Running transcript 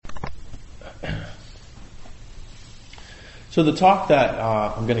So the talk that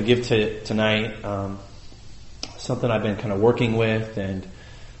I'm going to give tonight, something I've been kind of working with and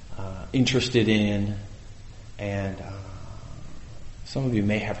interested in, and some of you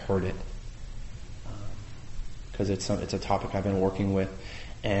may have heard it because it's a topic I've been working with,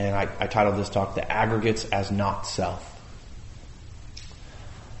 and I titled this talk "The Aggregates as Not Self."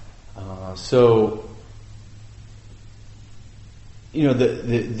 So, you know,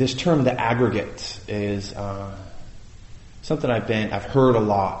 this term, the aggregate, is something I've heard a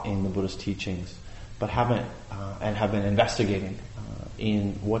lot in the Buddhist teachings, but have been investigating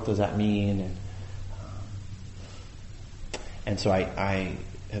in what does that mean, and so I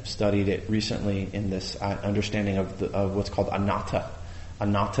have studied it recently in this understanding of what's called anatta.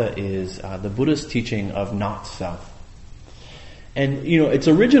 Anatta is the Buddhist teaching of not self. And, you know, it's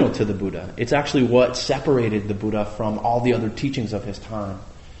original to the Buddha. It's actually what separated the Buddha from all the other teachings of his time.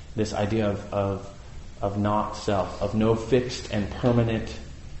 This idea of not self, of no fixed and permanent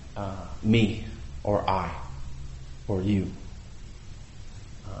me or I or you.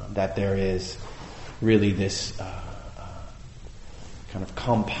 That there is really this kind of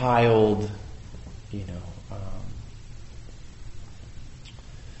compiled,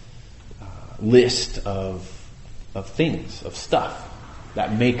 list of things, of stuff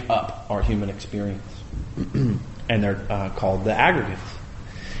that make up our human experience. And they're called the aggregates.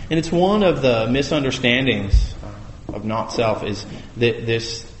 And it's one of the misunderstandings of not self is that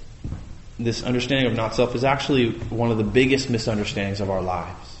this understanding of not self is actually one of the biggest misunderstandings of our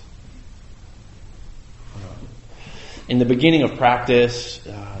lives. In the beginning of practice,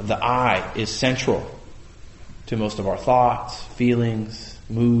 the I is central to most of our thoughts, feelings,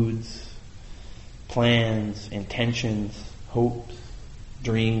 moods, plans, intentions, hopes,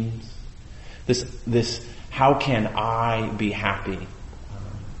 dreams. This how can I be happy?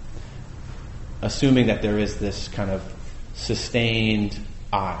 Assuming that there is this kind of sustained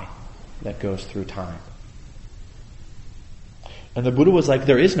I that goes through time. And the Buddha was like,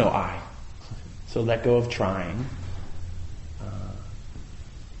 there is no I. So let go of trying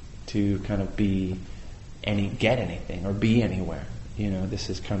to kind of get anything or be anywhere. You know, this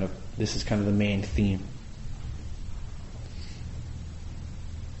is kind of the main theme.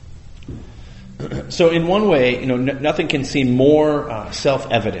 So in one way, you know, nothing can seem more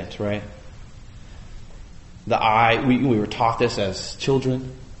self-evident, right? The I, we were taught this as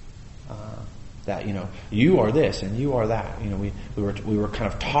children, that, you know, you are this and you are that. You know, we were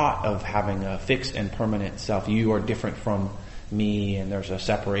kind of taught of having a fixed and permanent self. You are different from me, and there's a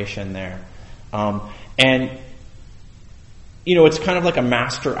separation there. And you know, it's kind of like a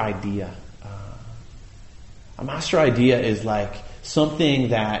master idea. A master idea is like something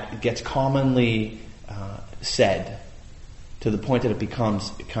that gets commonly said to the point that it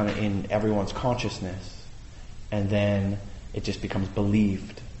becomes kind of in everyone's consciousness, and then it just becomes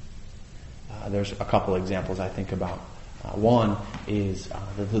believed. There's a couple examples I think about. One is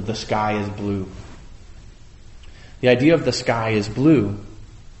the sky is blue. The idea of the sky is blue,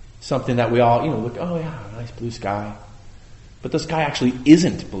 something that we all, you know, look, oh yeah, nice blue sky. But the sky actually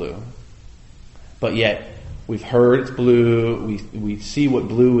isn't blue. But yet, we've heard it's blue, we see what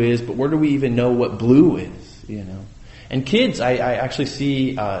blue is, but where do we even know what blue is, you know? And kids, I actually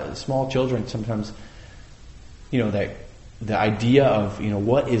see small children sometimes, you know, that the idea of, you know,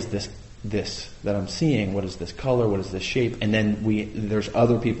 what is this that I'm seeing, what is this color, what is this shape, and then there's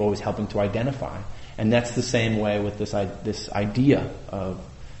other people always helping to identify. And that's the same way with this idea of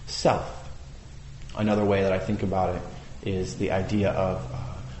self. Another way that I think about it is the idea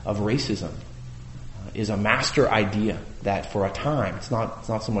of racism. Is a master idea that for a time, it's not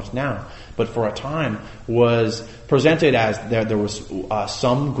so much now, but for a time was presented as there was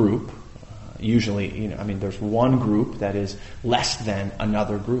some group, usually, you know, I mean, there's one group that is less than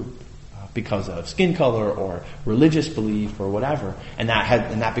another group because of skin color or religious belief or whatever, and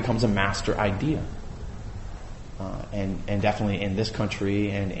that becomes a master idea. And definitely in this country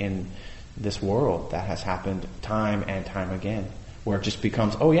and in this world, that has happened time and time again, where it just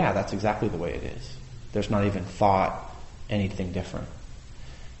becomes, oh yeah, that's exactly the way it is. There's not even thought anything different.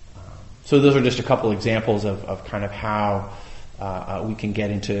 So those are just a couple examples of kind of how we can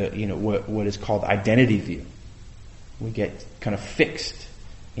get into, you know, what is called identity view. We get kind of fixed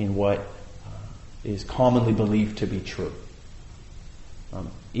in what is commonly believed to be true,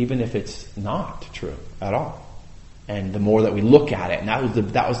 even if it's not true at all. And the more that we look at it, and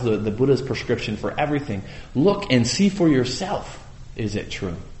that was the Buddha's prescription for everything. Look and see for yourself, is it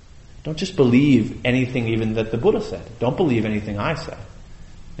true? Don't just believe anything even that the Buddha said. Don't believe anything I say.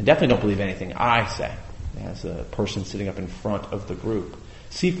 And definitely don't believe anything I say as a person sitting up in front of the group.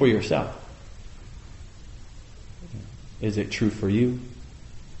 See for yourself. Is it true for you?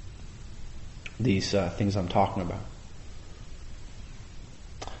 These things I'm talking about.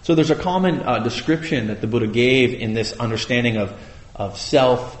 So there's a common description that the Buddha gave in this understanding of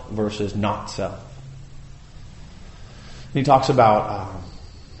self versus not self. And he talks about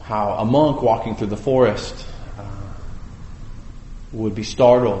how a monk walking through the forest would be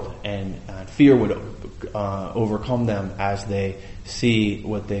startled and fear would overcome them as they see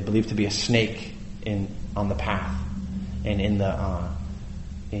what they believe to be a snake on the path. And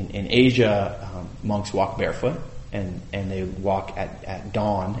in Asia, monks walk barefoot and they walk at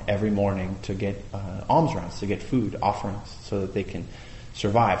dawn every morning to get alms rounds, to get food offerings, so that they can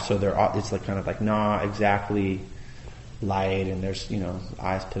survive. So it's like kind of like not exactly light, and there's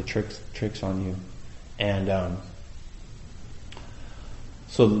eyes play tricks on you, and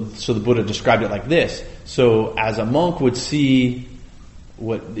so the Buddha described it like this. So as a monk would see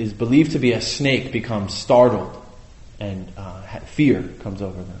what is believed to be a snake become startled, and fear comes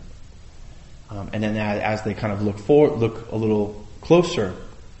over them. And then as they kind of look a little closer,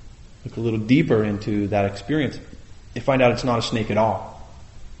 look a little deeper into that experience, they find out it's not a snake at all.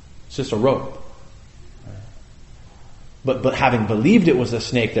 It's just a rope. But having believed it was a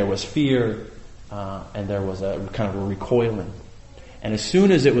snake, there was fear, and there was a kind of a recoiling. And as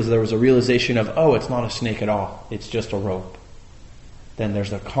soon as there was a realization of, oh, it's not a snake at all, it's just a rope, then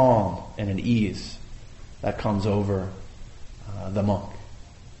there's a calm and an ease that comes over the monk,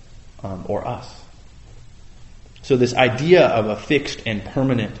 or us. So this idea of a fixed and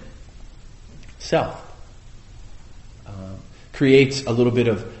permanent self creates a little bit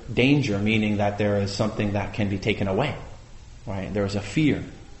of danger, meaning that there is something that can be taken away, right? There is a fear.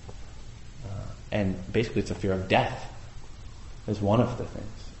 And basically it's a fear of death is one of the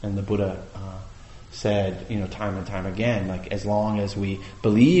things. And the Buddha said, time and time again, like as long as we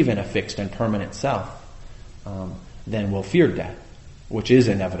believe in a fixed and permanent self, then we'll fear death, which is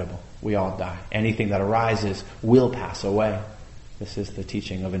inevitable. We all die. Anything that arises will pass away. This is the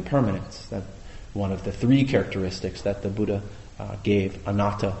teaching of impermanence. That one of the three characteristics that the Buddha gave.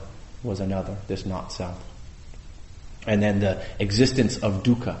 Anatta was another, this not self. And then the existence of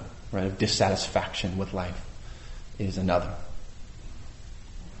dukkha, right, of dissatisfaction with life, is another.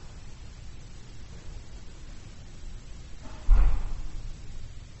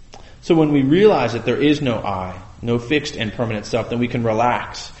 So when we realize that there is no I, no fixed and permanent self, then we can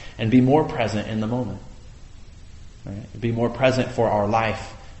relax and be more present in the moment. Right? Be more present for our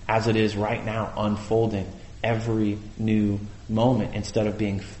life as it is right now, unfolding every new moment, instead of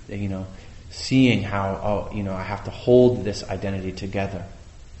being, seeing how, I have to hold this identity together.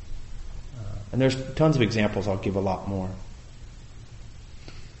 And there's tons of examples. I'll give a lot more.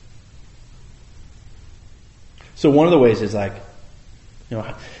 So one of the ways is like,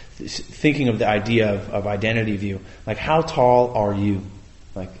 thinking of the idea of identity view, like how tall are you?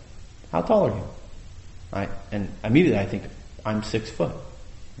 Like, how tall are you? And immediately I think, I'm 6 foot.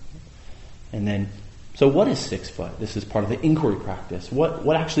 And then, so what is 6 foot? This is part of the inquiry practice.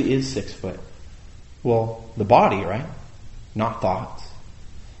 What actually is 6 foot? Well, the body, right? Not thoughts,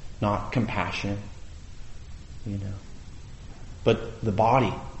 not compassion, But the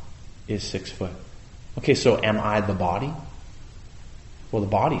body is 6 foot. Okay, so am I the body? Well, the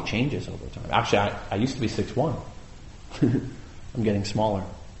body changes over time. Actually, I used to be 6'1". I'm getting smaller.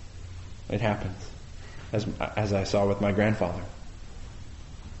 It happens, as I saw with my grandfather.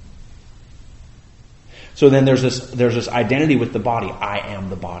 So then there's this identity with the body. I am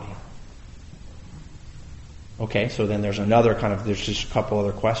the body. Okay, so then there's just a couple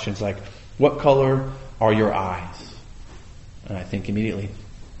other questions like, what color are your eyes? And I think immediately,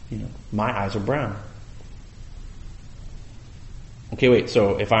 my eyes are brown. Okay, wait,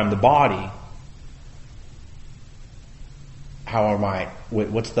 so if I'm the body, how am I,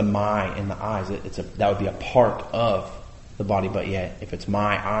 what's the my in the eyes? That would be a part of the body, but yet, if it's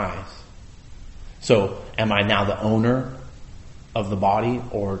my eyes, so am I now the owner of the body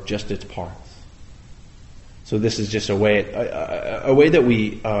or just its parts? So this is just a way that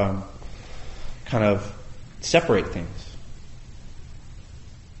we kind of separate things.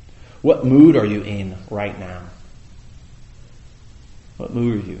 What mood are you in right now? What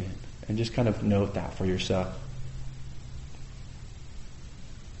mood are you in? And just kind of note that for yourself.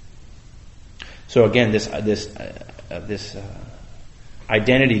 So again, this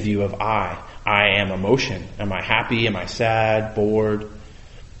identity view of I am emotion. Am I happy? Am I sad? Bored?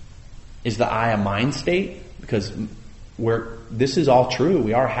 Is the I a mind state? Because this is all true.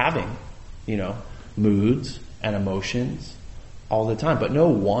 We are having, moods and emotions all the time, but no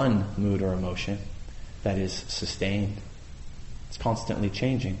one mood or emotion that is sustained. It's constantly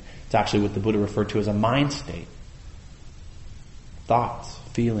changing. It's actually what the Buddha referred to as a mind state. thoughts,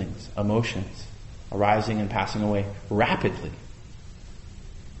 feelings, emotions arising and passing away rapidly.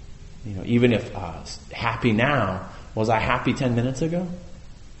 Even if happy now, was I happy 10 minutes ago?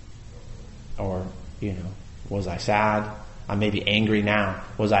 Or, was I sad? I may be angry now.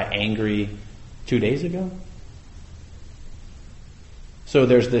 Was I angry 2 days ago? So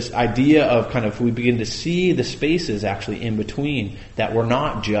there's this idea of we begin to see the spaces actually in between, that we're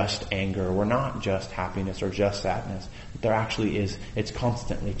not just anger, we're not just happiness or just sadness. There actually is, it's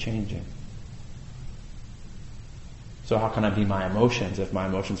constantly changing. So how can I be my emotions if my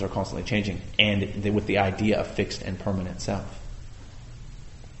emotions are constantly changing, and with the idea of fixed and permanent self?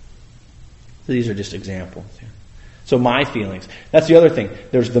 So these are just examples here. So my feelings. That's the other thing.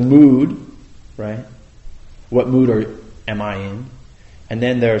 There's the mood, right? What mood am I in? And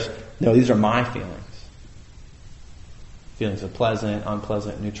then these are my feelings. Feelings of pleasant,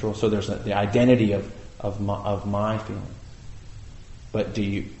 unpleasant, neutral. So there's the identity of my feelings. But do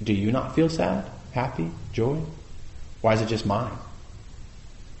you not feel sad, happy, joy? Why is it just mine?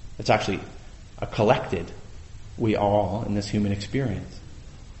 It's actually a collected, we all, in this human experience.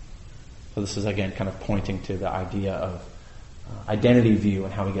 So this is again kind of pointing to the idea of identity view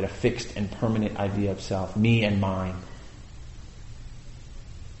and how we get a fixed and permanent idea of self, me and mine.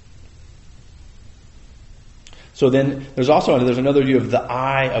 So then there's another view of the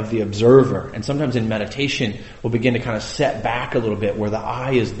I of the observer. And sometimes in meditation we'll begin to kind of set back a little bit, where the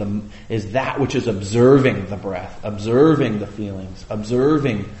I is that which is observing the breath, observing the feelings,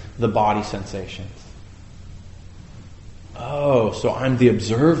 observing the body sensations. Oh, so I'm the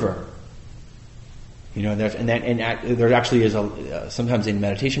observer. There actually is sometimes in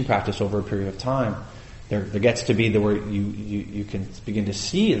meditation practice over a period of time, there gets to be where you can begin to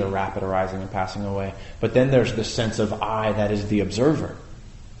see the rapid arising and passing away. But then there's the sense of I that is the observer.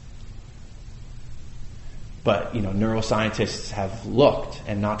 But, neuroscientists have looked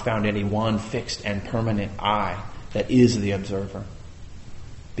and not found any one fixed and permanent I that is the observer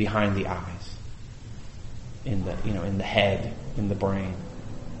behind the eyes, in the head, in the brain.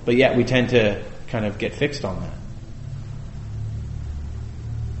 But yet we tend to kind of get fixed on that.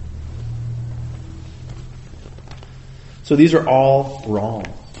 So these are all wrong.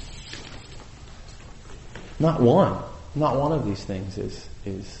 Not one of these things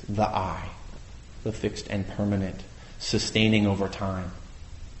is the I, the fixed and permanent, sustaining over time.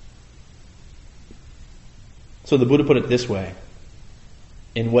 So the Buddha put it this way: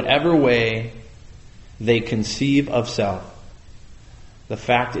 in whatever way they conceive of self, the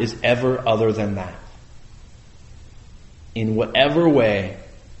fact is ever other than that. In whatever way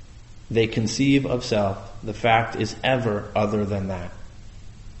they conceive of self, the fact is ever other than that.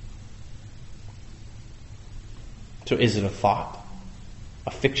 So is it a thought?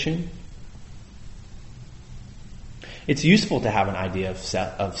 A fiction? It's useful to have an idea of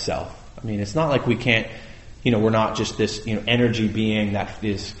self. I mean, it's not like we can't, we're not just this, energy being that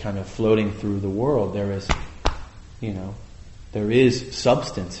is kind of floating through the world. There is, there is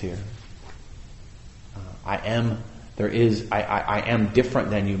substance here. I am different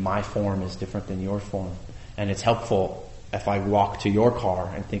than you. My form is different than your form. And it's helpful if I walk to your car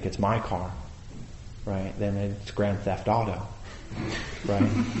and think it's my car, right? Then it's Grand Theft Auto, right?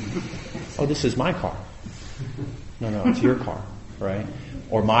 Oh, this is my car. No, it's your car, right?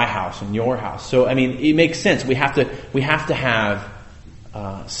 Or my house and your house. So, I mean, it makes sense. We have to have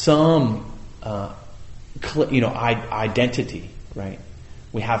some, identity, right?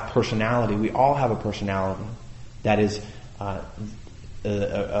 We have personality. We all have a personality that is a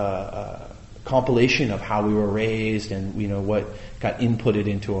compilation of how we were raised and what got inputted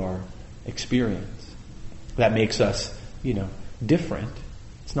into our experience. That makes us different.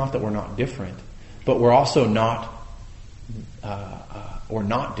 It's not that we're not different, but we're also not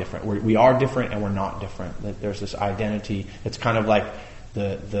different. We are different and we're not different. There's this identity. It's kind of like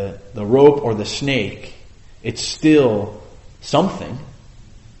the rope or the snake. It's still something.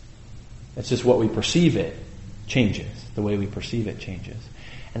 It's just what we perceive it changes. The way we perceive it changes.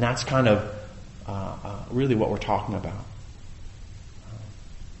 And that's kind of really what we're talking about.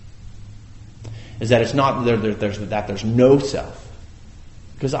 Is that it's not there's no self.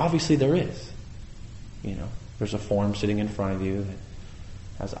 Because obviously there is. There's a form sitting in front of you that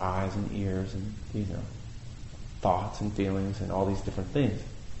has eyes and ears and, thoughts and feelings and all these different things.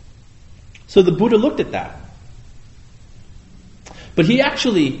 So the Buddha looked at that. But he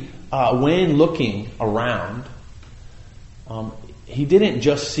actually, when looking around, he didn't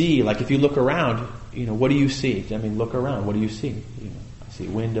just see, like if you look around, what do you see? I mean, look around, what do you see? I see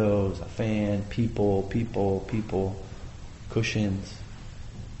windows, a fan, people, cushions.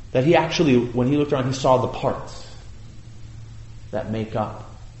 That he actually, when he looked around, he saw the parts. that make up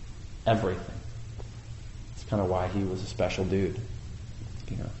everything. It's kind of why he was a special dude,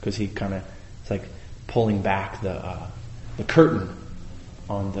 because he kind of, it's like pulling back the curtain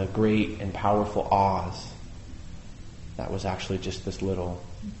on the great and powerful Oz. That was actually just this little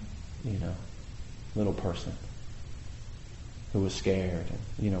person who was scared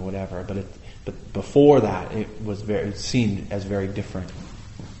and whatever. But before that, it seemed as very different.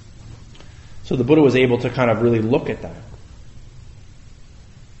 So the Buddha was able to kind of really look at that.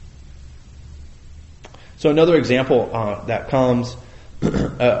 So another example that comes,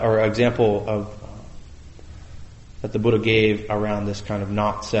 or example of that the Buddha gave around this kind of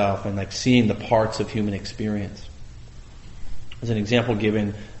not self and like seeing the parts of human experience, is an example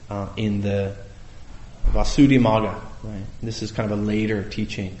given in the Vasuddhimagga. Right? This is kind of a later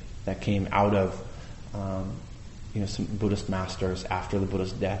teaching that came out of some Buddhist masters after the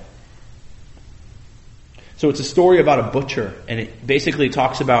Buddha's death. So it's a story about a butcher, and it basically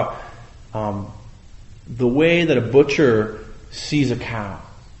talks about the way that a butcher sees a cow.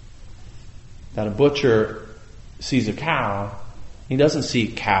 That a butcher sees a cow, he doesn't see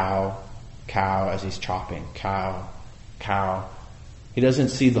cow as he's chopping, cow. He doesn't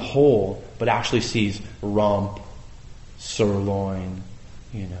see the whole, but actually sees rump, sirloin,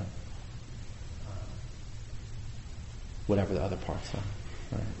 whatever the other parts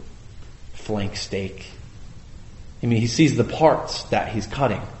are, right? Flank steak. I mean, he sees the parts that he's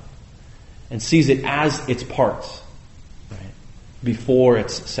cutting and sees it as its parts, right? Before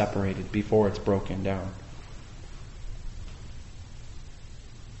it's separated, before it's broken down.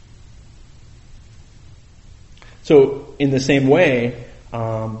 So, in the same way,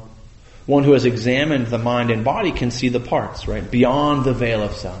 one who has examined the mind and body can see the parts, right? Beyond the veil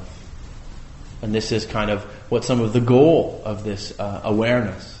of self. And this is kind of what some of the goal of this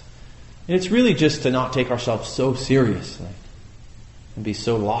awareness. And it's really just to not take ourselves so seriously and be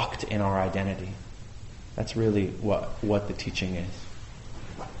so locked in our identity. That's really what the teaching is.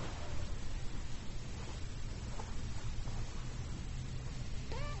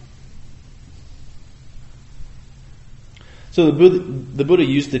 So the Buddha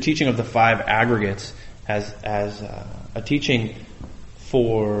used the teaching of the 5 aggregates as a teaching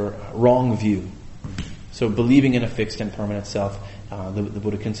for wrong view. So believing in a fixed and permanent self, the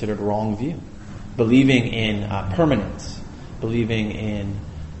Buddha considered wrong view. Believing in permanence, believing in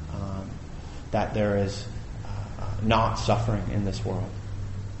that there is not suffering in this world,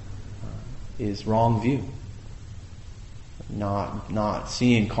 is wrong view. Not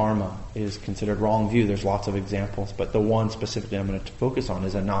seeing karma is considered wrong view. There's lots of examples, but the one specifically I'm going to focus on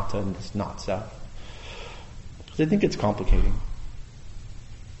is anatta and this not self. Because I think it's complicating.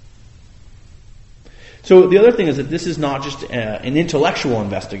 So the other thing is that this is not just an intellectual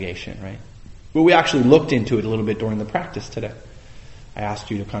investigation, right? But we actually looked into it a little bit during the practice today. I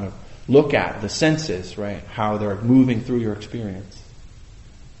asked you to kind of look at the senses, right? How they're moving through your experience.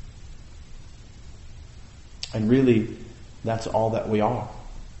 And really, that's all that we are,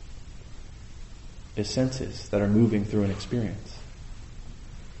 is senses that are moving through an experience.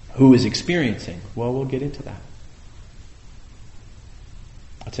 Who is experiencing? Well, we'll get into that.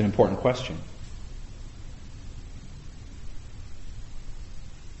 That's an important question.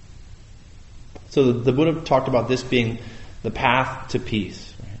 So the Buddha talked about this being the path to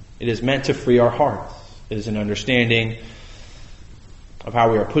peace. Right? It is meant to free our hearts. It is an understanding of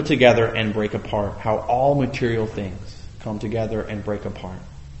how we are put together and break apart, how all material things come together and break apart.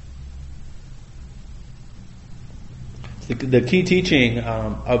 The key teaching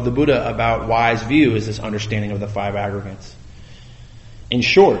of the Buddha about wise view is this understanding of the 5 aggregates. In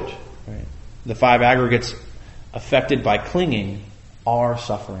short, right, the 5 aggregates affected by clinging are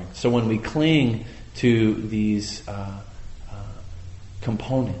suffering. So when we cling to these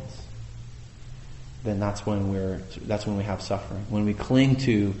components, then that's when we have suffering. When we cling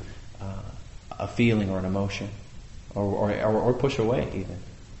to a feeling or an emotion, or push away even,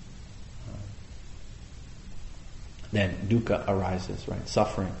 then dukkha arises, right?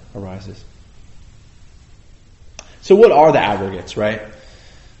 Suffering arises. So what are the aggregates, right?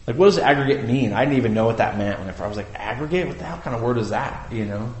 Like, what does aggregate mean? I didn't even know what that meant whenever I was like, aggregate? What the hell kind of word is that,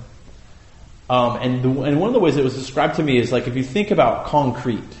 And one of the ways it was described to me is like if you think about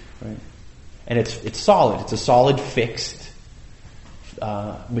concrete, right? And it's solid. It's a solid, fixed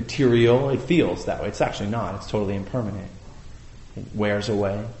material. It feels that way. It's actually not. It's totally impermanent. It wears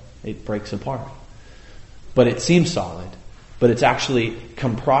away. It breaks apart. But it seems solid. But it's actually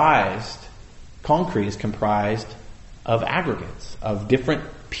comprised, concrete is comprised of aggregates, of different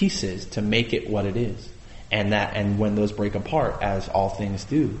pieces to make it what it is. And when those break apart, as all things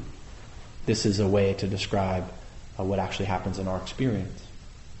do, this is a way to describe what actually happens in our experience.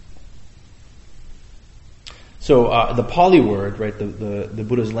 So the Pali word, right, the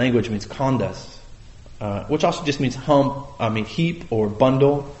Buddha's language means khandas, which also just means heap or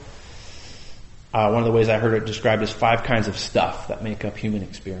bundle. One of the ways I heard it described is 5 kinds of stuff that make up human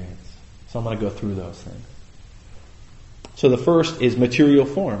experience. So I'm going to go through those things. So the first is material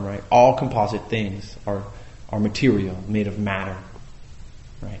form, right? All composite things are material, made of matter,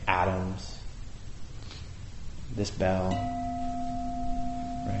 right? Atoms, this bell,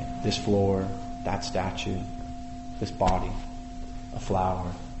 right? This floor, that statue, this body, a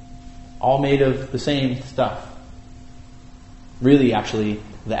flower, all made of the same stuff. Really, actually,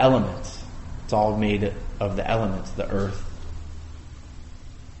 the elements. It's all made of the elements. The earth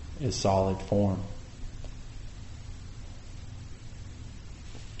is solid form.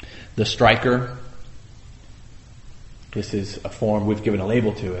 The striker, this is a form, we've given a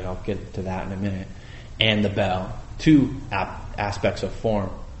label to it, I'll get to that in a minute. And the bell, 2 aspects of form.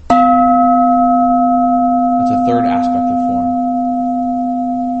 That's a third aspect of form.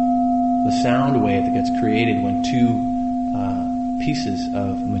 The sound wave that gets created when 2 pieces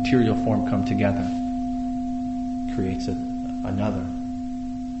of material form come together creates another.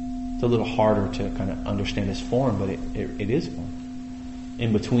 It's a little harder to kind of understand as form, but it is form.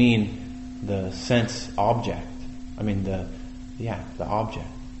 In between the sense object, the object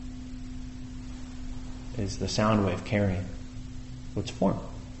is the sound wave carrying what's form.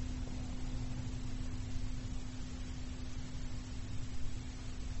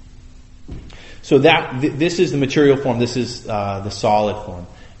 So this is the material form. This is the solid form.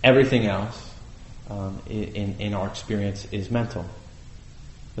 Everything else in our experience is mental.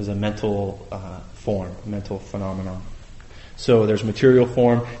 There's a mental form, mental phenomenon. So there's material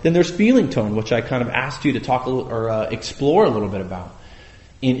form. Then there's feeling tone, which I kind of asked you to talk explore a little bit about.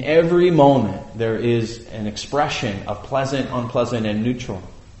 In every moment, there is an expression of pleasant, unpleasant, and neutral.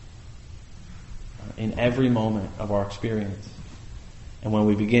 In every moment of our experience. And when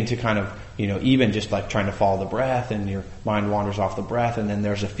we begin to kind of, even just like trying to follow the breath and your mind wanders off the breath, and then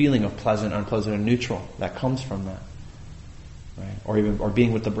there's a feeling of pleasant, unpleasant, and neutral that comes from that. Right? Or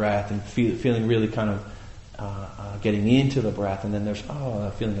being with the breath and feeling really kind of getting into the breath, and then there's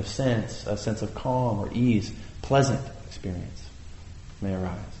a feeling of a sense of calm or ease, pleasant experience may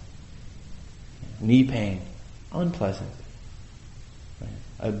arise. Knee pain, unpleasant. Right?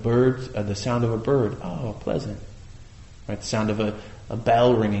 The sound of a bird, pleasant. Right? The sound of a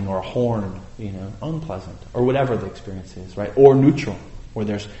bell ringing or a horn, unpleasant, or whatever the experience is, right? Or neutral, where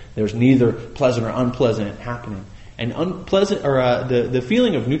there's neither pleasant or unpleasant happening. And unpleasant, or the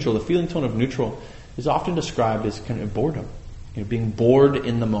feeling of neutral, the feeling tone of neutral, is often described as kind of boredom, being bored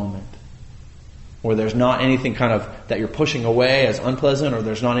in the moment, or there's not anything kind of that you're pushing away as unpleasant, or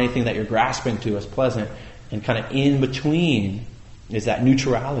there's not anything that you're grasping to as pleasant, and kind of in between is that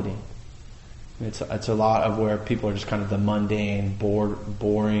neutrality. It's a lot of where people are just kind of the mundane,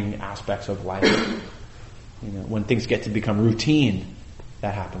 boring aspects of life. When things get to become routine,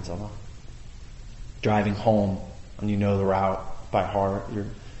 that happens a lot. Driving home, and you know the route by heart,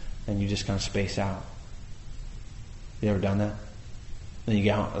 and you just kind of space out. You ever done that? Then you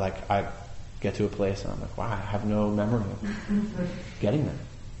get out, I get to a place and I'm like, wow, I have no memory of getting there.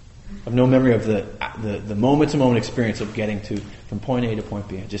 I have no memory of the moment-to-moment experience of getting from point A to point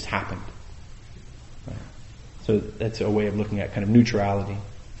B. It just happened. Right? So that's a way of looking at kind of neutrality,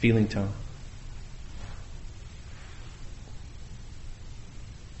 feeling tone.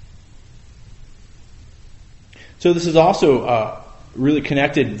 So this is also really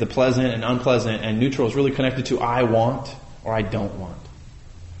connected, the pleasant and unpleasant and neutral is really connected to I want or I don't want.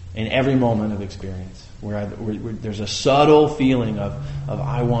 In every moment of experience, where there's a subtle feeling of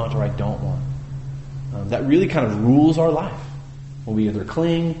I want or I don't want. That really kind of rules our life. When we either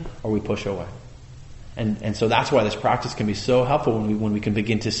cling or we push away. And so that's why this practice can be so helpful when we can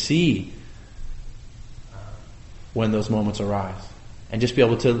begin to see when those moments arise. And just be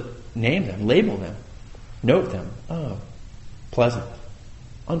able to name them, label them, note them. Pleasant,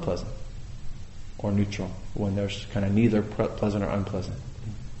 unpleasant, or neutral, when there's kind of neither pleasant or unpleasant.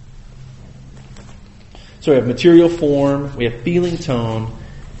 So we have material form, we have feeling tone,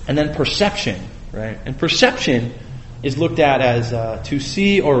 and then perception, right? And perception is looked at as to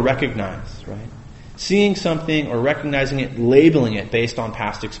see or recognize, right? Seeing something or recognizing it, labeling it based on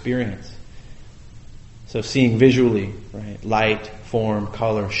past experience. So seeing visually, right? Light, form,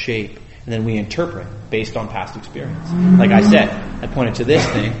 color, shape. And then we interpret based on past experience. Like I said, I pointed to this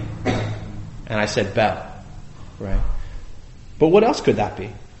thing, and I said bell, right? But what else could that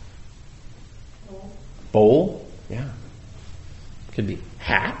be? Bowl? Yeah. Could be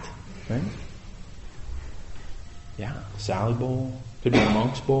hat, right? Yeah, salad bowl. Could be a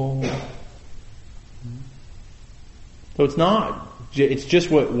monk's bowl. So it's not, it's just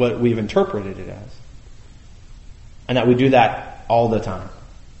what we've interpreted it as. And that we do that all the time.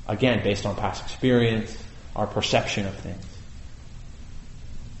 Again, based on past experience, our perception of things.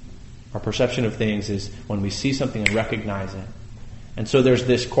 Our perception of things is when we see something and recognize it. And so there's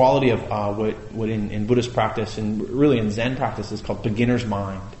this quality of what in Buddhist practice and really in Zen practice is called beginner's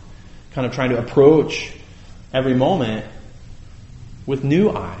mind. Kind of trying to approach every moment with new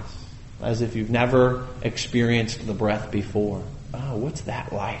eyes, as if you've never experienced the breath before. Oh, what's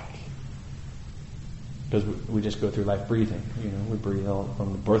that like? Because we just go through life breathing. We breathe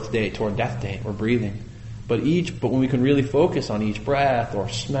from the birth date to our death date. We're breathing. But when we can really focus on each breath or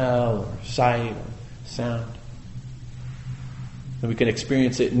smell or sight or sound, then we can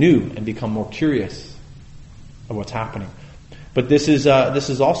experience it new and become more curious of what's happening. But this is our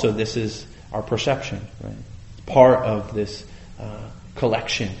perception, right? It's part of this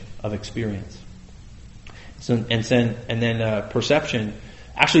collection of experience. So, and then perception.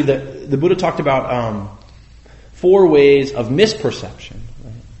 Actually, the Buddha talked about 4 ways of misperception.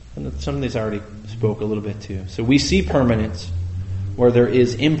 Right? And some of these I already spoke a little bit too. So we see permanence where there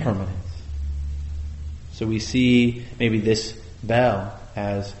is impermanence. So we see maybe this bell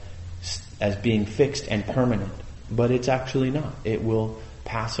as being fixed and permanent, but it's actually not. It will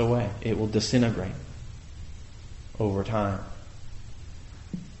pass away. It will disintegrate over time.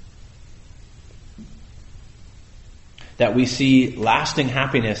 That we see lasting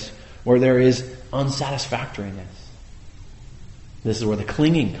happiness where there is unsatisfactoriness. This is where the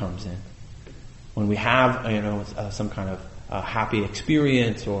clinging comes in. When we have, some kind of happy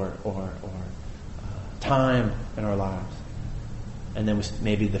experience or time in our lives, and then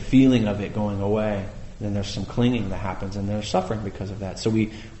maybe the feeling of it going away, then there's some clinging that happens, and there's suffering because of that. So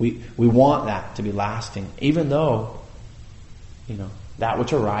we want that to be lasting, even though, that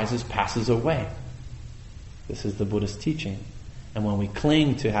which arises passes away. This is the Buddhist teaching. And when we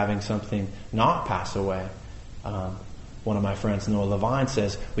cling to having something not pass away, one of my friends, Noah Levine,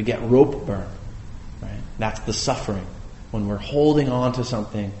 says we get rope burn. Right? That's the suffering. When we're holding on to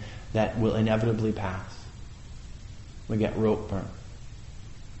something that will inevitably pass, we get rope burn.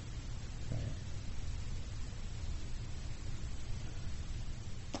 Right?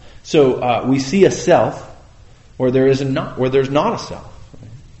 So we see a self where there's not a self.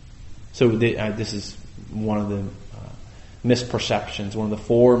 Right? So this is one of the misperceptions, one of the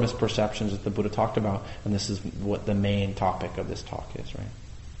 4 misperceptions that the Buddha talked about, and this is what the main topic of this talk is, right?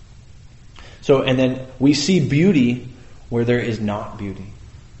 So, and then we see beauty where there is not beauty.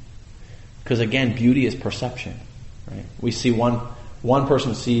 Because again, beauty is perception, right? We see one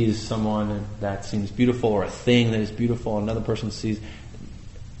person sees someone that seems beautiful, or a thing that is beautiful, another person sees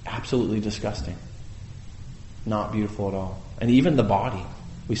absolutely disgusting. Not beautiful at all. And even the body.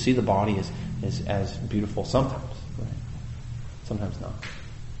 We see the body as beautiful sometimes, right? Sometimes not.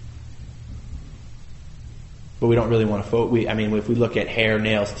 But we don't really want to focus. If we look at hair,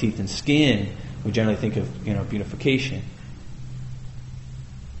 nails, teeth, and skin, we generally think of beautification.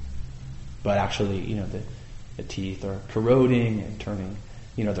 But actually, the teeth are corroding and turning.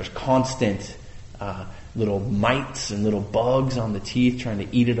 There's constant little mites and little bugs on the teeth trying to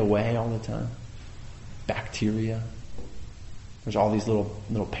eat it away all the time. Bacteria. There's all these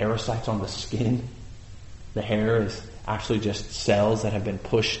little parasites on the skin. The hair is actually just cells that have been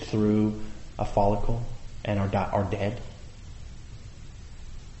pushed through a follicle and are dead.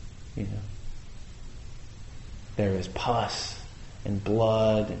 There is pus and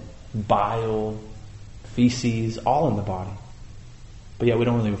blood and bile, feces, all in the body. But yet we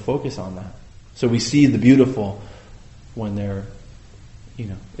don't really focus on that. So we see the beautiful when there,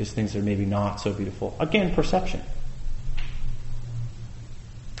 is things that are maybe not so beautiful. Again, perception.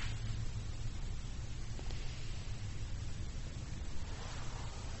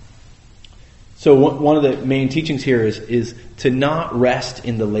 So one of the main teachings here is to not rest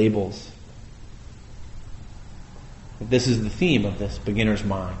in the labels. This is the theme of this beginner's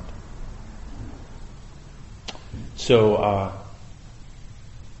mind. So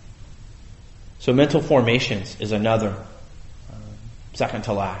mental formations is another, second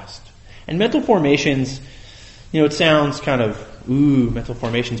to last. And mental formations, it sounds kind of, mental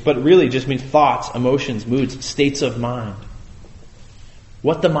formations, but it really just means thoughts, emotions, moods, states of mind.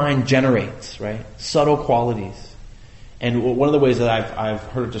 What the mind generates, right? Subtle qualities. And one of the ways that I've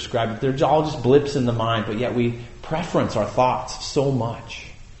heard it described, they're all just blips in the mind, but yet we preference our thoughts so much.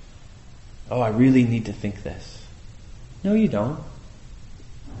 Oh, I really need to think this. No, you don't.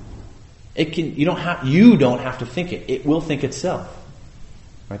 You don't have to think it. It will think itself.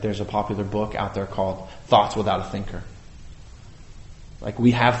 Right? There's a popular book out there called Thoughts Without a Thinker. Like,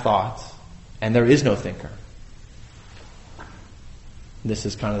 we have thoughts, and there is no thinker. This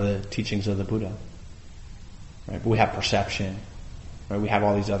is kind of the teachings of the Buddha. Right? But we have perception. Right? We have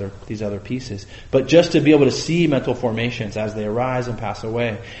all these other pieces. But just to be able to see mental formations as they arise and pass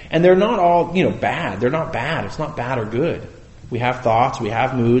away. And they're not all, bad. They're not bad. It's not bad or good. We have thoughts, we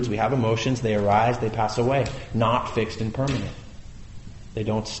have moods, we have emotions. They arise, they pass away. Not fixed and permanent. They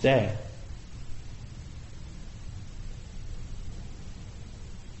don't stay.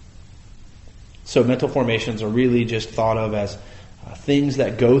 So mental formations are really just thought of as things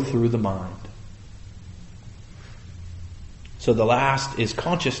that go through the mind. So the last is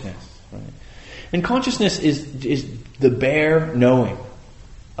consciousness. Right? And consciousness is the bare knowing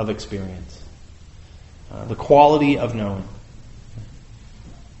of experience. The quality of knowing.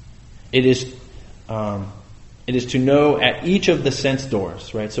 It is to know at each of the sense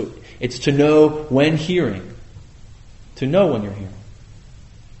doors, right? So it's to know when hearing. To know when you're hearing.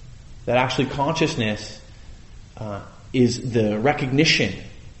 That actually consciousness is the recognition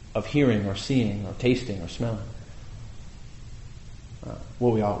of hearing or seeing or tasting or smelling.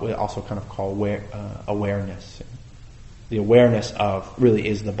 What we also kind of call awareness. The awareness of really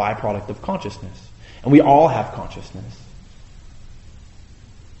is the byproduct of consciousness. And we all have consciousness.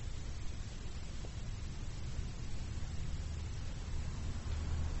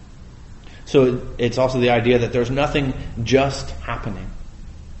 So it's also the idea that there's nothing just happening.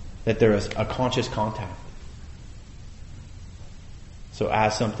 That there is a conscious contact. So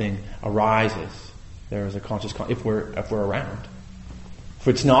as something arises, there is a conscious contact if we're around. If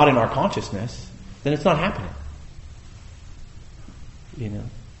it's not in our consciousness, then it's not happening.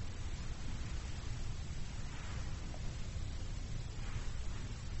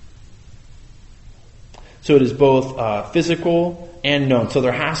 So it is both physical and known. So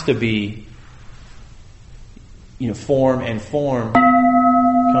there has to be, form and form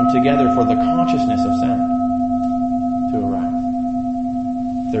come together for the consciousness of sound to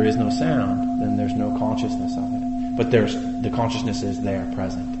arise. If there is no sound, then there's no consciousness of it. But the consciousness is there,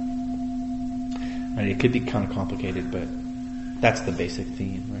 present. And it could be kind of complicated, but that's the basic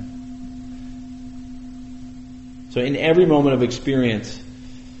theme, right? So in every moment of experience,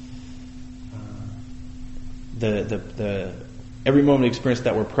 every moment of experience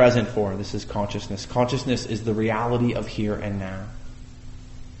that we're present for, this is consciousness. Consciousness is the reality of here and now,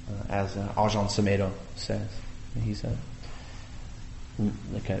 as Ajahn Sumedho says. He's a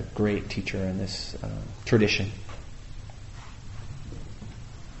great teacher in this tradition.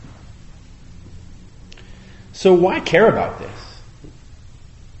 So why care about this?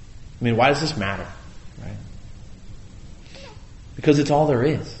 Why does this matter? Right? Because it's all there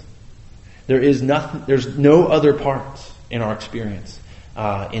is. There's no other parts in our experience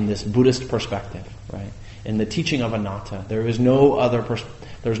in this Buddhist perspective, right? In the teaching of anatta, there is no other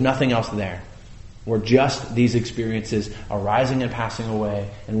there's nothing else there. We're just these experiences arising and passing away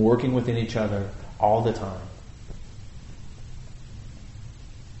and working within each other all the time.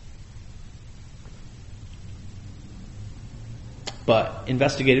 But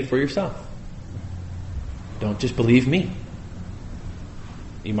investigate it for yourself. Don't just believe me.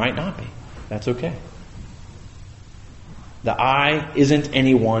 You might not be. That's okay. The I isn't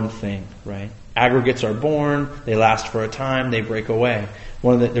any one thing, right? Aggregates are born, they last for a time, they break away.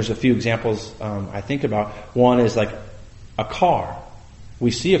 There's a few examples I think about. One is like a car.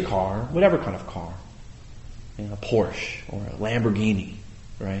 We see a car, whatever kind of car, a Porsche or a Lamborghini,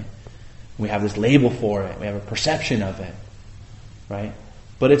 right? We have this label for it. We have a perception of it, right?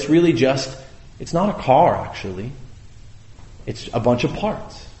 But it's really it's not a car actually. It's a bunch of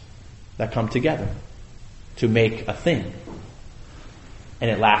parts that come together to make a thing. And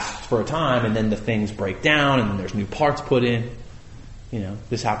it lasts for a time, and then the things break down, and then there's new parts put in.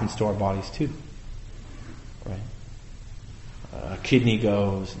 This happens to our bodies too. Right? A kidney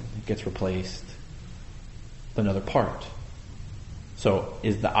goes, and it gets replaced with another part. So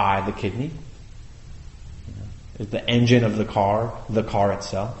is the eye the kidney? Is the engine of the car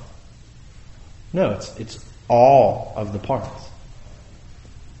itself? No, it's all of the parts.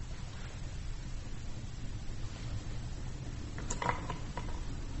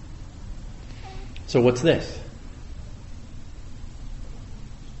 So what's this?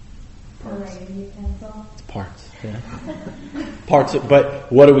 It's parts. Yeah. Parts. But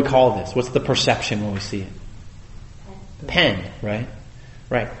what do we call this? What's the perception when we see it? Pen, right?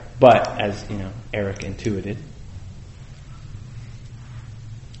 Right. But as Eric intuited,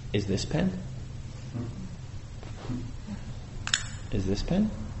 is this pen? Is this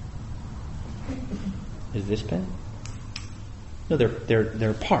pen? Is this pen? No,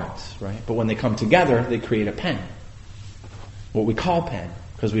 they're parts, right? But when they come together, they create a pen. What we call pen,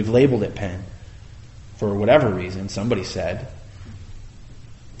 because we've labeled it pen for whatever reason, somebody said.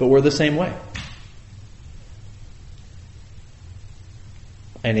 But we're the same way.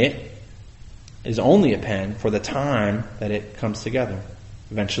 And it is only a pen for the time that it comes together.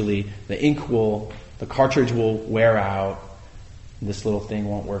 Eventually, the cartridge will wear out. This little thing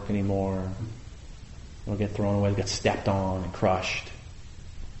won't work anymore. It'll get thrown away, get stepped on and crushed.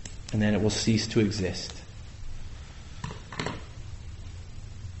 And then it will cease to exist.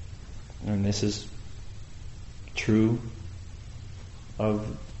 And this is true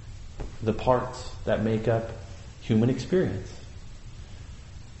of the parts that make up human experience.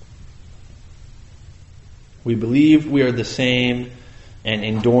 We believe we are the same and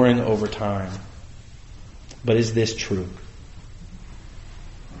enduring over time. But is this true?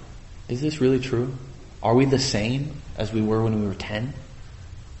 Is this really true? Are we the same as we were when we were 10?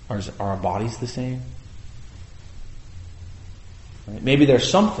 Or are our bodies the same? Right? Maybe there's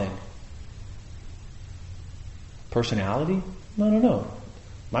something. Personality? I don't know.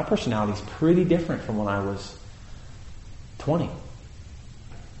 My personality is pretty different from when I was 20.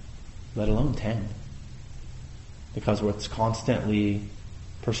 Let alone 10. Because it's constantly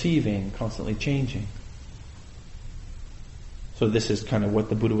perceiving, constantly changing. So this is kind of what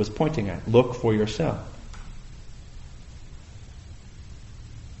the Buddha was pointing at. Look for yourself.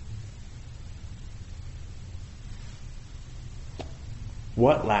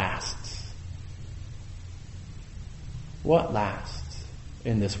 What lasts? What lasts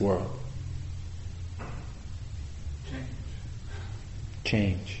in this world?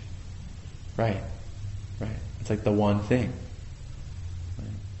 Change. Right. It's like the one thing. Right?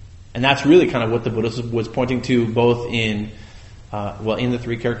 And that's really kind of what the Buddha was pointing to both in the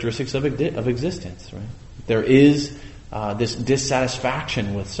three characteristics of existence. Right? There is this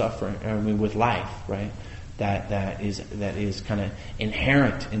dissatisfaction with suffering, with life, right? That is kind of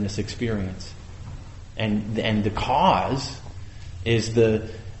inherent in this experience. And the cause is the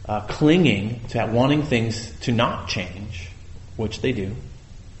clinging to wanting things to not change, which they do,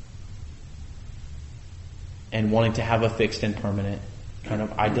 and wanting to have a fixed and permanent kind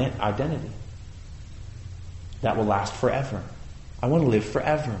of identity that will last forever. I want to live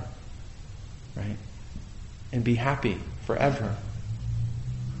forever, right? And be happy forever.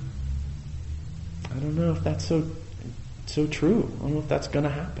 I don't know if that's so true. I don't know if that's going to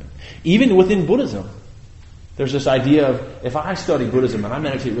happen. Even within Buddhism, there's this idea of, if I study Buddhism and I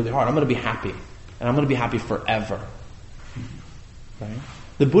meditate really hard, I'm going to be happy. And I'm going to be happy forever. Right?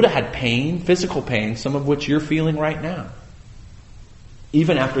 The Buddha had pain, physical pain, some of which you're feeling right now.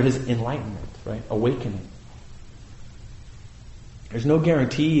 Even after his enlightenment, right? Awakening. There's no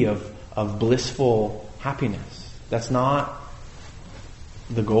guarantee of blissful happiness. That's not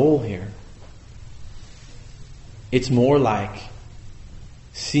the goal here. It's more like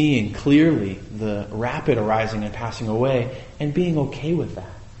seeing clearly the rapid arising and passing away and being okay with that.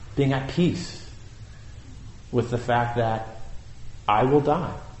 Being at peace with the fact that I will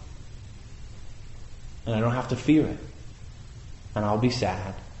die. And I don't have to fear it. And I'll be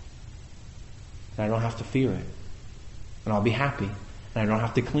sad. And I don't have to fear it. And I'll be happy. And I don't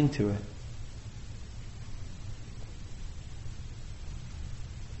have to cling to it.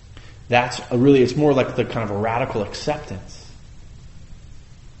 It's more like the kind of a radical acceptance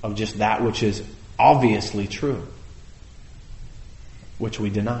of just that which is obviously true, which we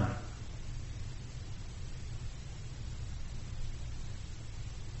deny.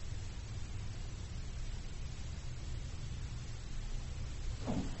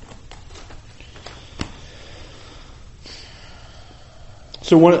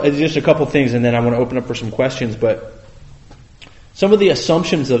 So just a couple things, and then I want to open up for some questions, but some of the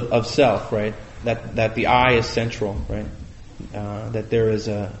assumptions of self, right? That the I is central, right? That there is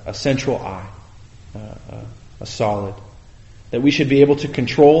a central I, a solid. That we should be able to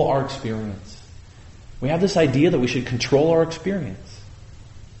control our experience. We have this idea that we should control our experience.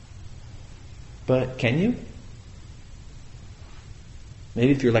 But can you?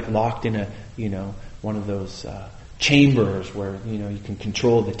 Maybe if you're like locked in one of those chambers where you can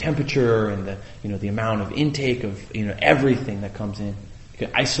control the temperature and the amount of intake of everything that comes in. You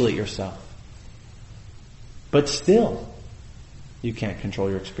can isolate yourself. But still, you can't control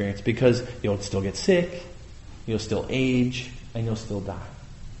your experience because you'll still get sick, you'll still age, and you'll still die.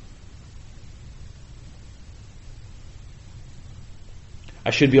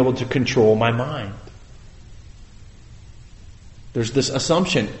 I should be able to control my mind. There's this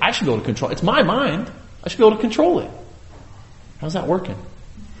assumption, I should be able to control it. It's my mind. I should be able to control it. How's that working?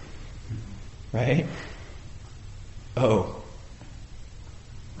 Right? Oh,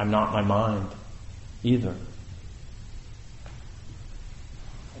 I'm not my mind either.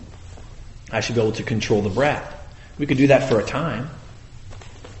 I should be able to control the breath. We could do that for a time.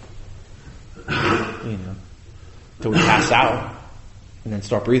 Till we pass out and then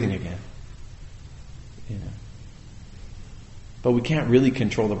start breathing again. But we can't really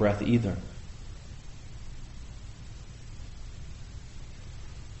control the breath either.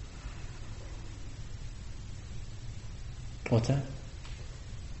 What's that?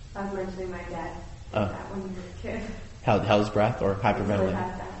 I was mentioning my dad. That when he was a kid. Held his breath or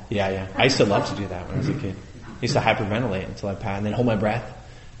hyperventilate? Yeah. I used to love to do that when I was a kid. I used to hyperventilate until I passed, and then hold my breath,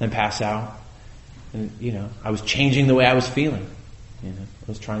 then pass out. And, I was changing the way I was feeling. I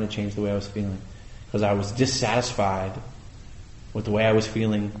was trying to change the way I was feeling. Because I was dissatisfied with the way I was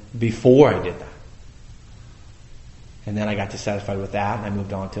feeling before I did that. And then I got dissatisfied with that, and I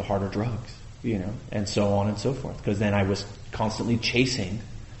moved on to harder drugs, and so on and so forth. Because then I was constantly chasing,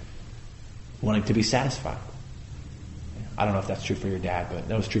 wanting to be satisfied. I don't know if that's true for your dad, but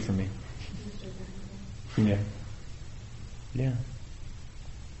that was true for me. Yeah.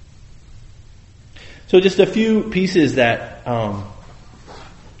 So just a few pieces that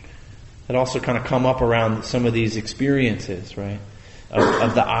also kind of come up around some of these experiences, right?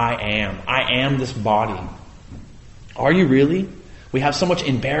 Of the I am. I am this body. Are you really? We have so much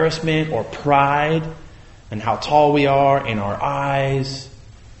embarrassment or pride in how tall we are, in our eyes,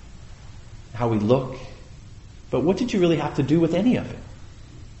 how we look. But what did you really have to do with any of it?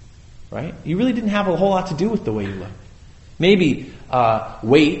 Right? You really didn't have a whole lot to do with the way you look. Maybe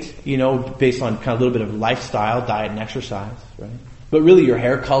weight, based on kind of a little bit of lifestyle, diet and exercise, right? But really your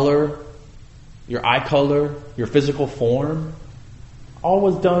hair color, your eye color, your physical form, all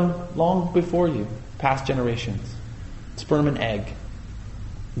was done long before you, past generations. Sperm and egg,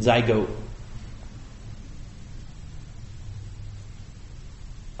 zygote,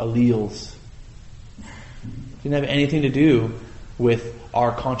 alleles. Didn't have anything to do with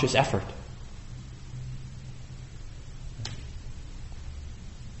our conscious effort.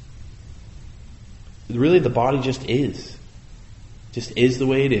 Really, the body just is the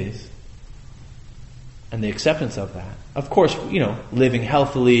way it is. And the acceptance of that. Of course, living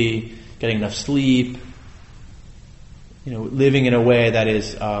healthily, getting enough sleep, living in a way that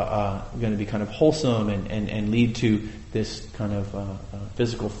is going to be kind of wholesome and lead to this kind of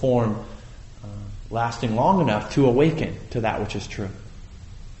physical form lasting long enough to awaken to that which is true.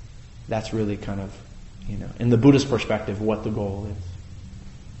 That's really kind of, in the Buddhist perspective, what the goal is.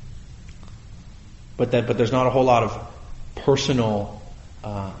 But there's not a whole lot of personal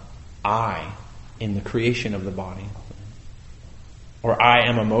I in the creation of the body. Or I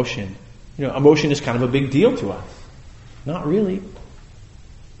am emotion. Emotion is kind of a big deal to us. Not really.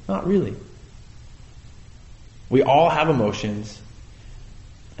 Not really. We all have emotions,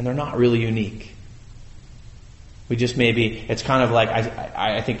 and they're not really unique. We just it's kind of like,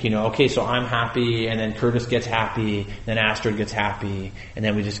 I think, okay, so I'm happy, and then Curtis gets happy, then Astrid gets happy, and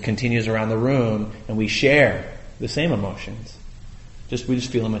then we just continues around the room, and we share the same emotions. We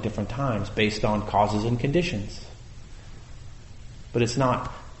just feel them at different times, based on causes and conditions. But it's not,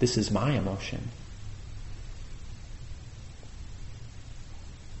 this is my emotion.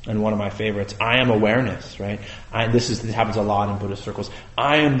 And one of my favorites, I am awareness, right? This happens a lot in Buddhist circles.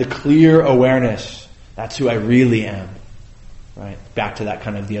 I am the clear awareness. That's who I really am, right? Back to that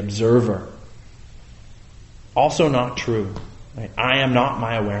kind of the observer. Also not true, right? I am not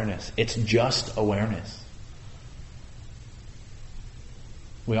my awareness. It's just awareness.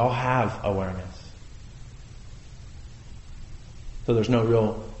 We all have awareness. So there's no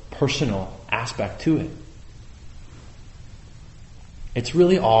real personal aspect to it. It's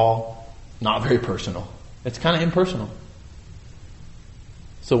really all not very personal. It's kind of impersonal.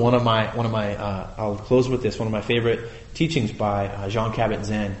 So one of my I'll close with this. One of my favorite teachings by Jean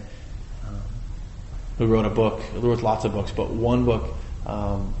Kabat-Zinn, who wrote a book. He wrote lots of books, but one book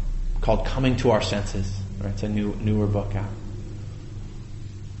called "Coming to Our Senses." Right? It's a newer book out,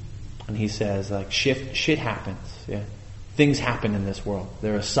 and he says shit happens. Yeah, things happen in this world.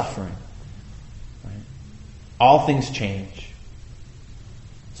 There is suffering. Right? All things change.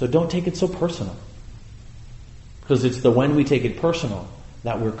 So don't take it so personal, because it's when we take it personal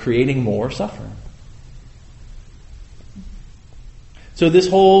that we're creating more suffering. So this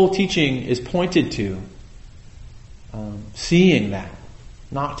whole teaching is pointed to seeing that,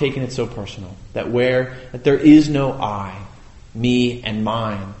 not taking it so personal, that there is no I, me, and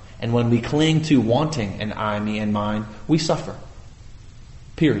mine, and when we cling to wanting an I, me, and mine, we suffer.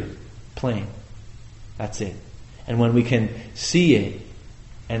 Period. Plain. That's it. And when we can see it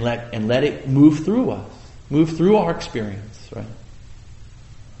and let it move through us, move through our experience, right?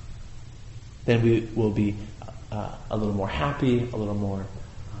 then we will be a little more happy, a little more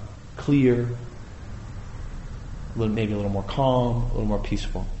clear, maybe a little more calm, a little more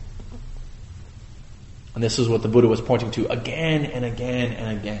peaceful. And this is what the Buddha was pointing to again and again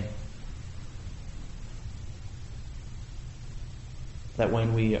and again. That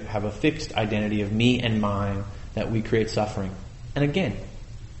when we have a fixed identity of me and mine, that we create suffering. And again,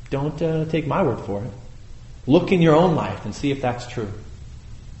 don't take my word for it. Look in your own life and see if that's true.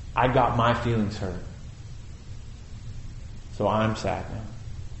 I got my feelings hurt. So I'm sad now.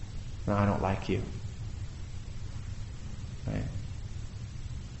 No, I don't like you. Right?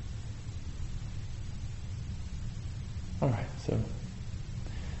 All right, so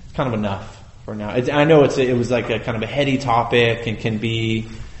it's kind of enough for now. I know it was like a kind of a heady topic and can be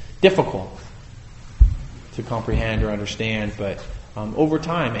difficult to comprehend or understand, but over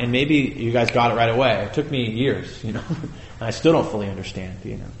time, and maybe you guys got it right away. It took me years, and I still don't fully understand,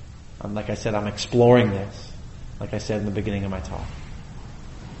 Like I said, I'm exploring this, like I said in the beginning of my talk.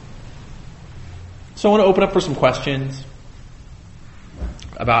 So I want to open up for some questions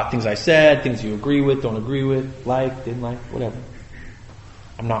about things I said, things you agree with, don't agree with, like, didn't like, whatever.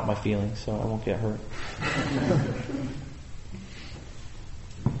 I'm not my feelings, so I won't get hurt.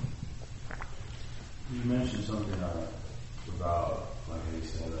 You mentioned something about, like you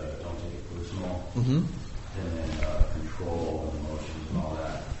said, don't take it personal, Mm-hmm. and then control and emotions and all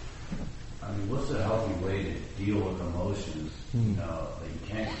that. I mean, what's a healthy way to deal with emotions, that you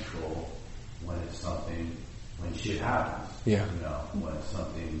can't control when it's something, when shit happens? Yeah. When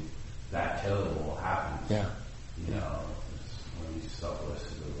something that terrible happens. Yeah. It's when you suffer a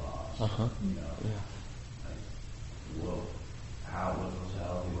loss. Uh-huh. Like, what's a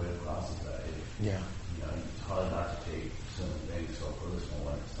healthy way to process that? Yeah. It's hard not to take certain things so personal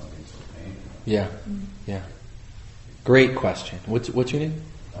when it's something so painful. Yeah. Yeah. Great question. What's your name?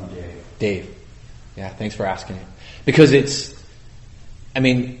 I'm Dave. Dave. Yeah, thanks for asking it. Because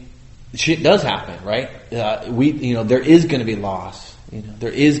shit does happen, right? There is going to be loss.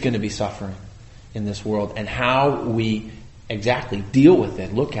 There is going to be suffering in this world, and how we exactly deal with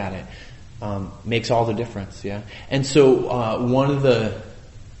it, look at it, makes all the difference. Yeah. And so one of the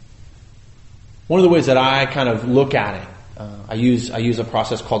ways that I kind of look at it, I use a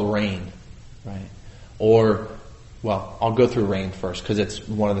process called RAIN, right? I'll go through RAIN first because it's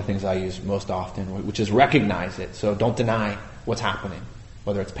one of the things I use most often, which is recognize it. So don't deny what's happening.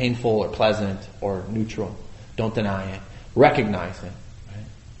 Whether it's painful or pleasant or neutral, don't deny it. Recognize it,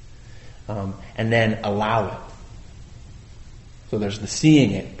 right? And then allow it. So there's the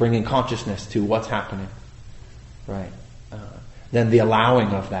seeing it, bringing consciousness to what's happening, right? Then the allowing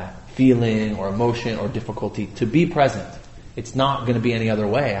of that feeling or emotion or difficulty to be present. It's not going to be any other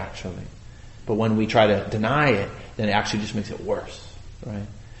way, actually. But when we try to deny it, then it actually just makes it worse, right?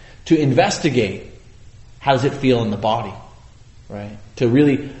 To investigate, how does it feel in the body? Right?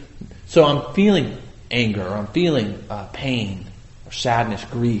 So I'm feeling anger, or I'm feeling pain, or sadness,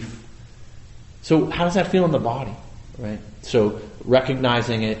 grief. So how does that feel in the body? Right? So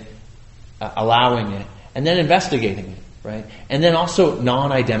recognizing it, allowing it, and then investigating it. Right? And then also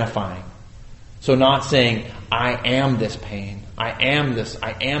non-identifying. So not saying, I am this pain, I am this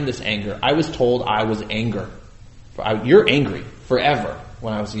anger. I was told I was anger. You're angry forever.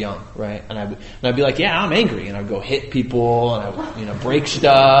 When I was young, right? And I'd be like, yeah, I'm angry. And I'd go hit people and I would, break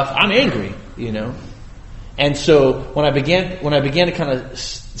stuff. I'm angry, And so when I began to kind of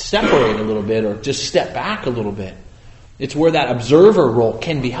separate a little bit or just step back a little bit, it's where that observer role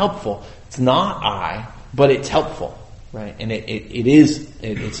can be helpful. It's not I, but it's helpful, right? And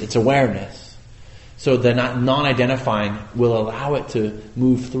it's awareness. So the non-identifying will allow it to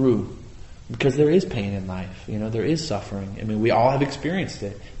move through. Because there is pain in life, there is suffering. We all have experienced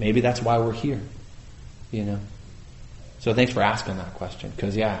it. Maybe that's why we're here, So thanks for asking that question,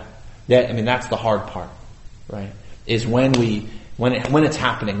 because that's the hard part, right? Is when it's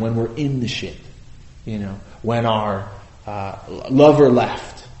happening, when we're in the shit, when our lover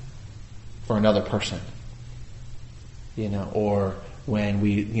left for another person, or when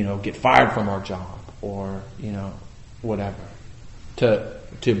we get fired from our job, or whatever.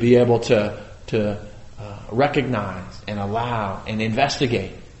 To be able to recognize and allow and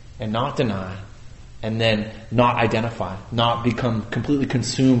investigate and not deny, and then not identify, not become completely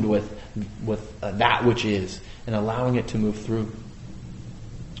consumed with that which is, and allowing it to move through.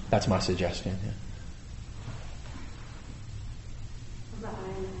 That's my suggestion. Yeah. The I in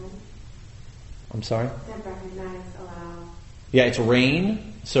the head. I'm sorry? Then recognize, allow. Yeah, it's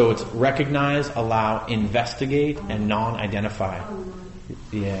RAIN. So it's recognize, allow, investigate, and non-identify.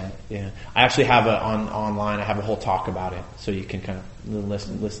 Yeah. I actually have online. I have a whole talk about it, so you can kind of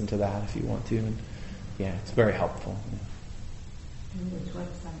listen to that if you want to. And yeah, it's very helpful. And which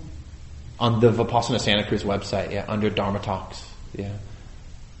website? On the Vipassana Santa Cruz website, yeah, under Dharma Talks, yeah.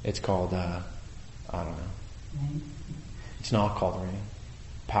 It's called, I don't know. Right. It's not called Rain.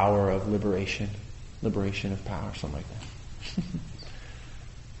 Power of Liberation. Liberation of Power, something like that.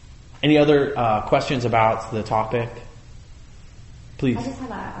 Any other questions about the topic? Please. I just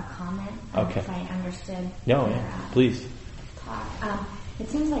have a comment. Okay. If I understood. No, yeah. Please. Talk. It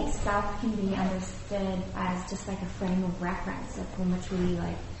seems like self can be understood as just like a frame of reference from which we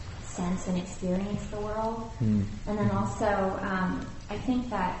like sense and experience the world. And then also, I think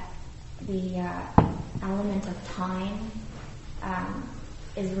that the element of time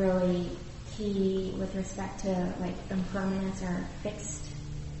is really key with respect to like impermanence or fixed,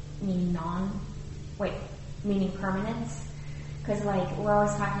 meaning meaning permanence. Because like we're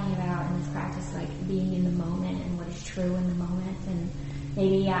always talking about in this practice like being in the moment and what is true in the moment, and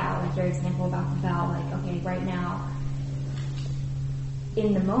maybe like your example about the bell, like okay, right now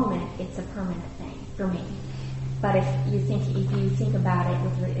in the moment it's a permanent thing for me. But if you think about it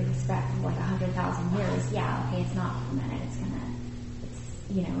with respect to like 100,000 years, yeah, okay, it's not permanent.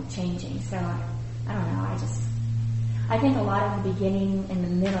 It's changing. So I don't know. I think a lot of the beginning and the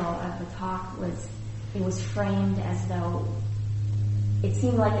middle of the talk was framed as though. It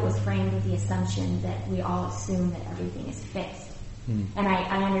seemed like it was framed with the assumption that we all assume that everything is fixed. And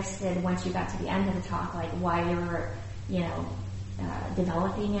I understood once you got to the end of the talk, like why you were,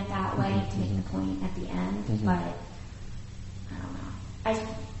 developing it that way to make the point at the end. But I don't know. I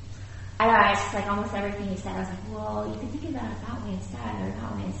don't know. It's just like almost everything you said. I was like, well, you could think about it that way instead, or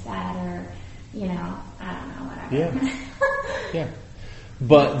that way instead, or I don't know, whatever. Yeah. Yeah.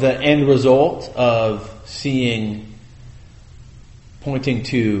 But the end result of pointing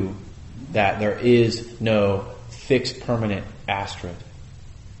to that there is no fixed permanent astrid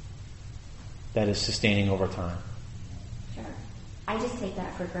that is sustaining over time. Sure. I just take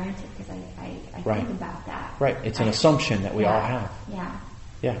that for granted because I Right. think about that. Right. It's an assumption that we all have. Yeah.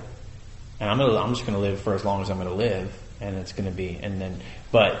 Yeah. And I'm just going to live for as long as I'm going to live, and it's going to be,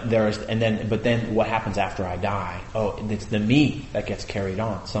 but then what happens after I die? Oh, it's the me that gets carried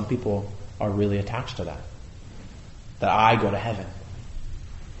on. Some people are really attached to that I go to heaven.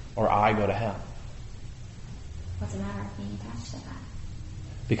 Or I go to hell. What's the matter with being attached to that?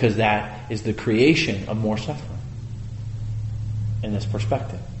 Because that is the creation of more suffering. In this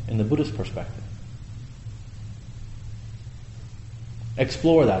perspective. In the Buddhist perspective.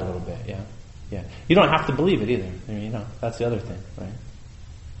 Explore that a little bit, yeah. Yeah. You don't have to believe it either. That's the other thing, right?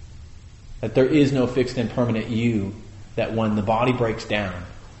 That there is no fixed and permanent you, that when the body breaks down,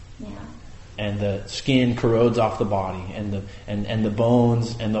 and the skin corrodes off the body, and the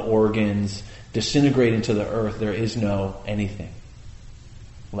bones and the organs disintegrate into the earth, there is no anything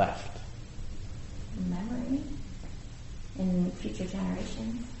left. Memory in future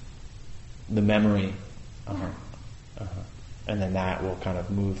generations. The memory, and then that will kind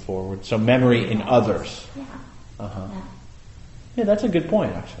of move forward. So memory in others. Yeah, that's a good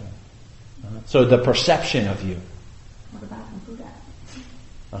point, actually. So the perception of you. What about the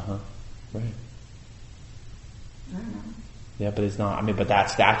Buddha? Right. I don't know. Yeah, but it's not. But that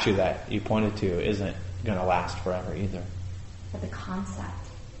statue that you pointed to isn't going to last forever either. But the concept.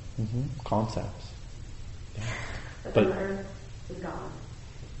 Concepts. Yeah. But the earth is gone.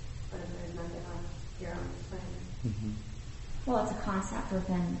 But there's nothing left here on this planet. Well, it's a concept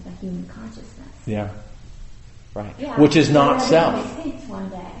within the human consciousness. Yeah. Right. Yeah, which is not we're self. gonna be extinct one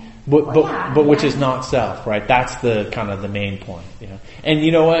day. But which is not self, right? That's the kind of the main point. Yeah. And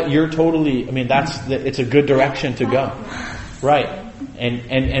you know what? You're totally. It's a good direction to go, right?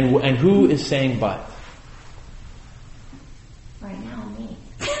 And who is saying but? Right now, me.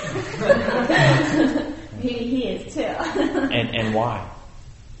 He is too. And why?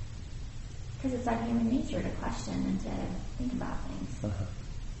 Because it's our human nature to question and to think about things.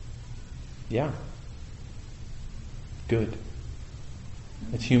 Yeah. Good.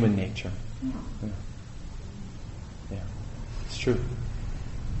 It's human nature. Yeah. It's true.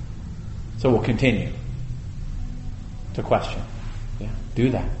 So we'll continue to question. Yeah. Do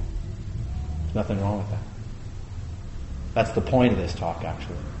that. There's nothing wrong with that. That's the point of this talk,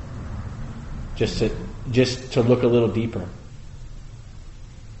 actually. Just to look a little deeper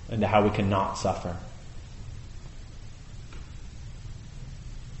into how we can not suffer.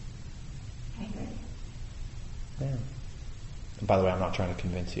 I agree. Yeah. And by the way, I'm not trying to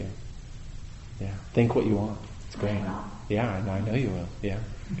convince you. Yeah. Think what you want. It's great. I will. Yeah, I know you will. Yeah.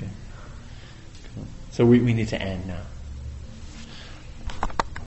 Okay. Cool. So we need to end now.